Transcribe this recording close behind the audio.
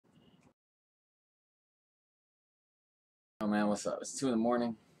man, what's up? It's 2 in the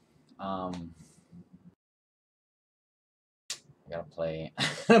morning. I gotta play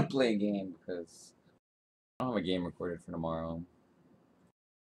play a game because I don't have a game recorded for tomorrow.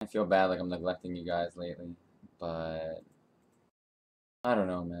 I feel bad like I'm neglecting you guys lately, but I don't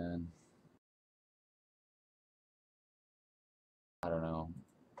know, man. I don't know.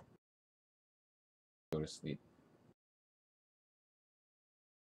 Go to sleep.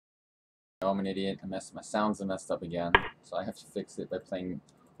 Oh, I'm an idiot. My sounds are messed up again, so I have to fix it by playing.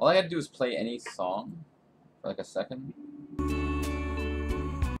 All I gotta do is play any song for like a second,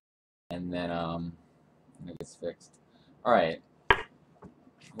 and then it gets fixed. All right.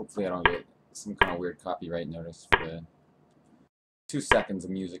 Hopefully I don't get some kind of weird copyright notice for the 2 seconds of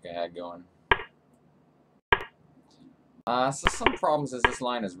music I had going. So some problems is this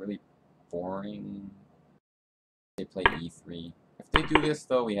line is really boring. They play E3. If they do this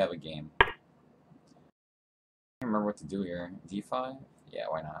though, we have a game. I can't remember what to do here. D5? Yeah,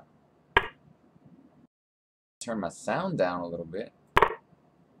 why not? Turn my sound down a little bit.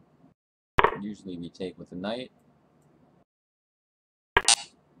 Usually we take with the knight.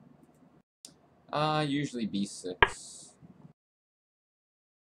 Usually B6.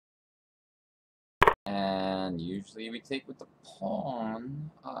 And usually we take with the pawn.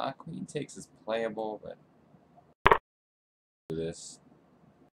 Queen takes is playable, but do this.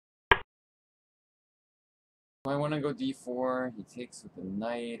 Do I want to go D4? He takes with the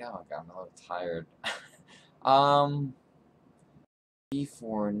knight. Oh god, I'm a little tired.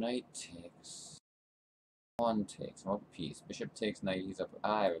 D4, knight takes. Pawn takes. I'm up a piece. Bishop takes, knight. He's up.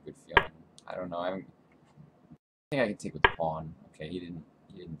 I have a good feeling. I don't know. I think I can take with the pawn. Okay, he didn't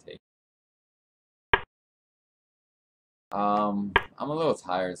take. I'm a little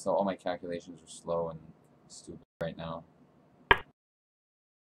tired, so all my calculations are slow and stupid right now. It's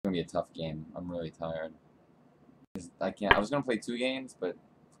gonna be a tough game. I'm really tired. I can't. I was gonna play 2 games, but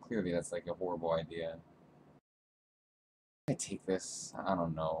clearly that's like a horrible idea. I take this. I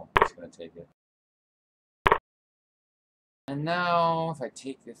don't know. I'm just gonna take it. And now, if I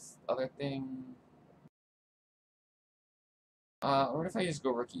take this other thing, what if I just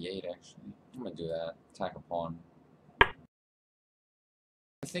go rook e8? Actually, I'm gonna do that. Attack a pawn.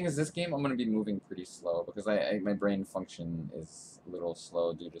 The thing is, this game I'm gonna be moving pretty slow because my brain function is a little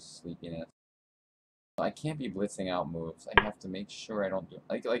slow due to sleepiness. I can't be blitzing out moves. I have to make sure I don't do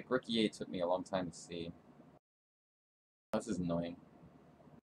like rook e8 took me a long time to see. This is annoying.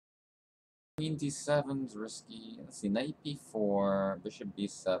 Queen d7's risky. Let's see, knight b4, bishop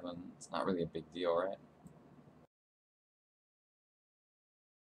b7. It's not really a big deal, right?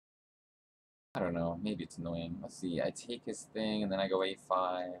 I don't know. Maybe it's annoying. Let's see. I take his thing and then I go a5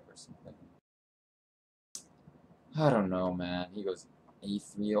 or something. I don't know, man. He goes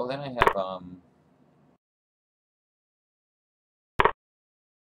a3. Oh, then I have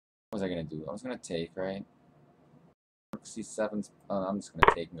what was I gonna do? I was gonna take, right? Rook c7's. I'm just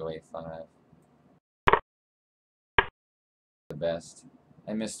gonna take and go a5. The best.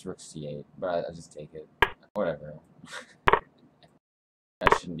 I missed rook c8, but I just take it. Whatever.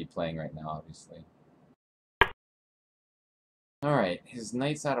 I shouldn't be playing right now, obviously. Alright, his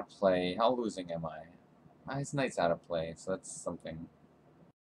knight's out of play. How losing am I? His knight's out of play, so that's something.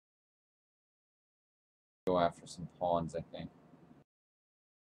 Go after some pawns, I think.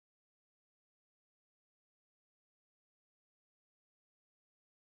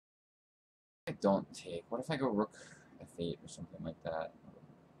 I don't take. What if I go rook f8 or something like that?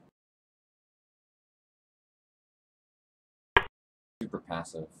 Super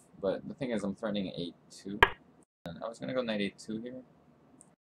passive. But the thing is, I'm threatening a2. And I was going to go knight a2 here.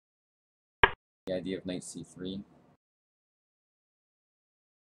 The idea of knight c3.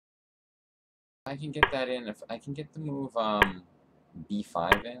 I can get that in. If I can get the move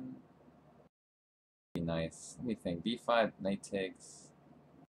b5 in, be nice. Let me think. b5, knight takes.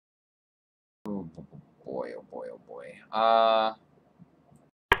 Oh boy, oh boy, oh boy. I'll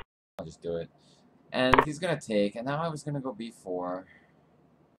just do it. And he's gonna take, and now I was gonna go b4.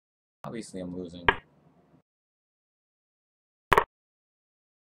 Obviously, I'm losing.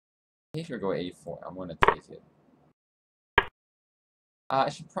 Take or go a4. I'm gonna take it. I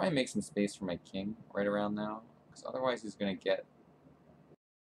should probably make some space for my king right around now, because otherwise he's gonna get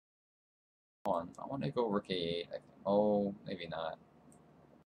on. I want to go rook a8. Oh, maybe not.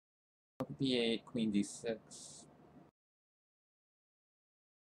 Rook b8, queen d6.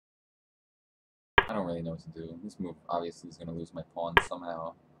 I don't really know what to do. This move obviously is gonna lose my pawn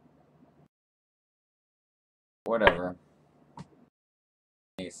somehow. Whatever.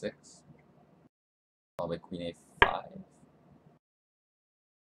 a6. Probably queen a5.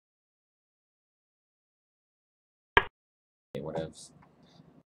 Okay, whatevs.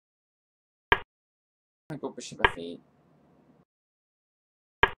 I'm gonna go bishop f8.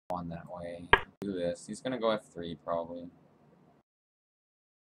 On that way. Do this. He's gonna go f3 probably.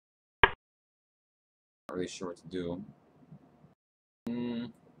 Not really sure what to do.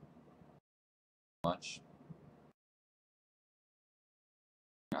 Much.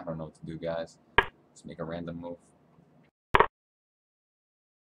 I don't know what to do, guys. Let's make a random move.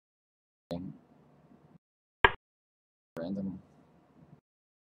 Random.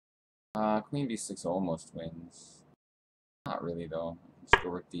 Queen b6 almost wins. Not really though. Let's go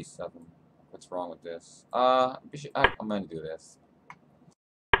rook d7. What's wrong with this? Bishop. I'm gonna do this.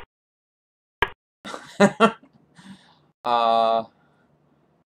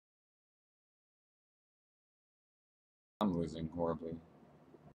 I'm losing horribly.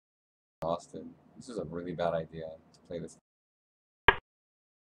 Exhausted. This is a really bad idea to play this.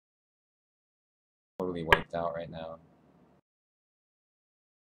 Totally wiped out right now.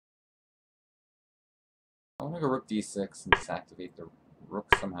 I want to go rook d6 and just activate the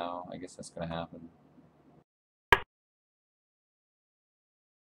rook somehow. I guess that's gonna happen.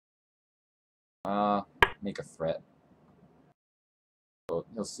 Make a threat. Well,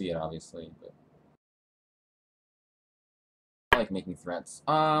 he'll see it obviously, but I like making threats.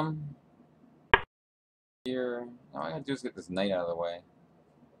 Here, all I gotta do is get this knight out of the way.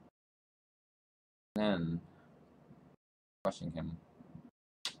 Then crushing him.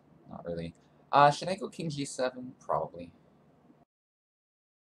 Not really. Should I go king g7? Probably.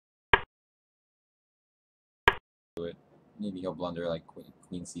 Do it. Maybe he'll blunder like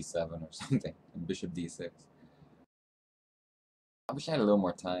queen c7 or something, and bishop d6. I wish I had a little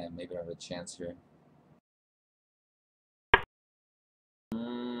more time. Maybe I have a chance here.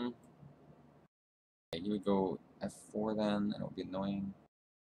 Okay, you would go f4 then, and it would be annoying.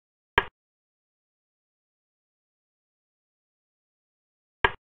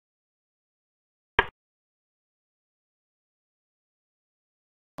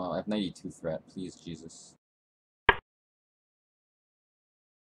 Oh, I have 92 threat. Please, Jesus.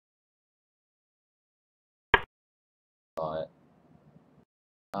 Thought.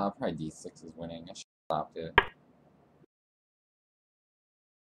 Probably d6 is winning. I should have stopped it.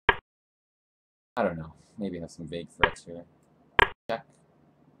 I don't know. Maybe have some vague threats here. Check.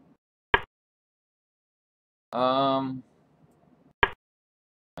 Am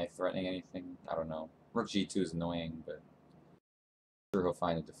I threatening anything? I don't know. Rook g2 is annoying, but I'm sure he'll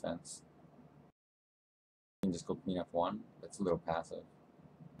find a defense. You can just go queen f1. That's a little passive.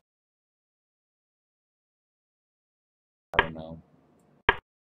 I don't know.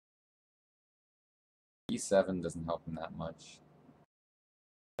 e7 doesn't help him that much.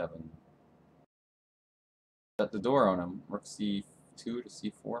 7. Shut the door on him. Rook c2 to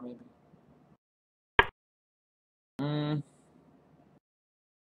c4 maybe?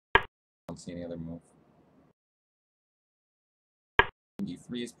 Don't see any other move.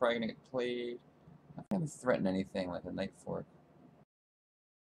 d3 is probably gonna get played. I'm not gonna threaten anything like a knight fork.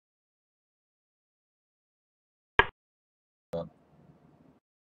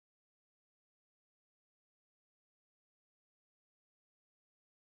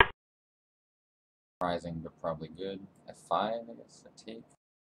 Surprising, but probably good. f5, I guess. I take.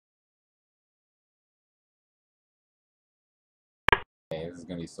 Okay, this is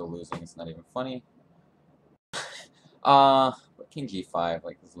gonna be so losing. It's not even funny. But king g5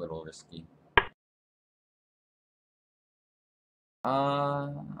 like is a little risky.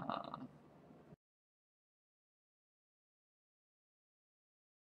 Not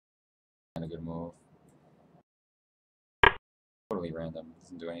a good move. Totally random.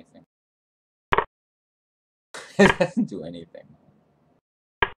 Doesn't do anything. It doesn't do anything.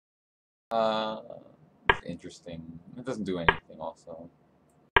 It's interesting. It doesn't do anything also.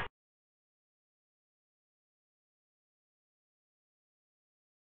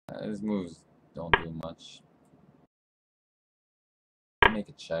 His moves don't do much. Make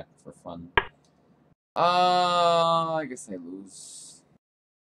a check for fun. I guess I lose.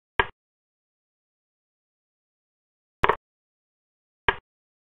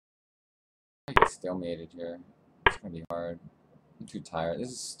 I get stalemated here. It's gonna be hard. I'm too tired. This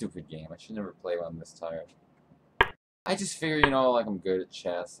is a stupid game. I should never play when I'm this tired. I just figure, you know, like I'm good at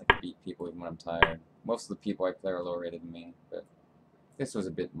chess. I can beat people even when I'm tired. Most of the people I play are lower rated than me, but this was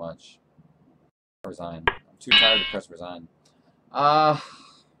a bit much. Resign. I'm too tired to press resign. I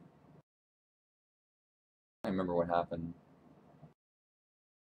remember what happened.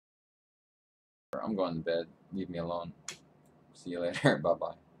 I'm going to bed. Leave me alone. See you later.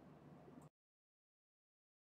 Bye-bye.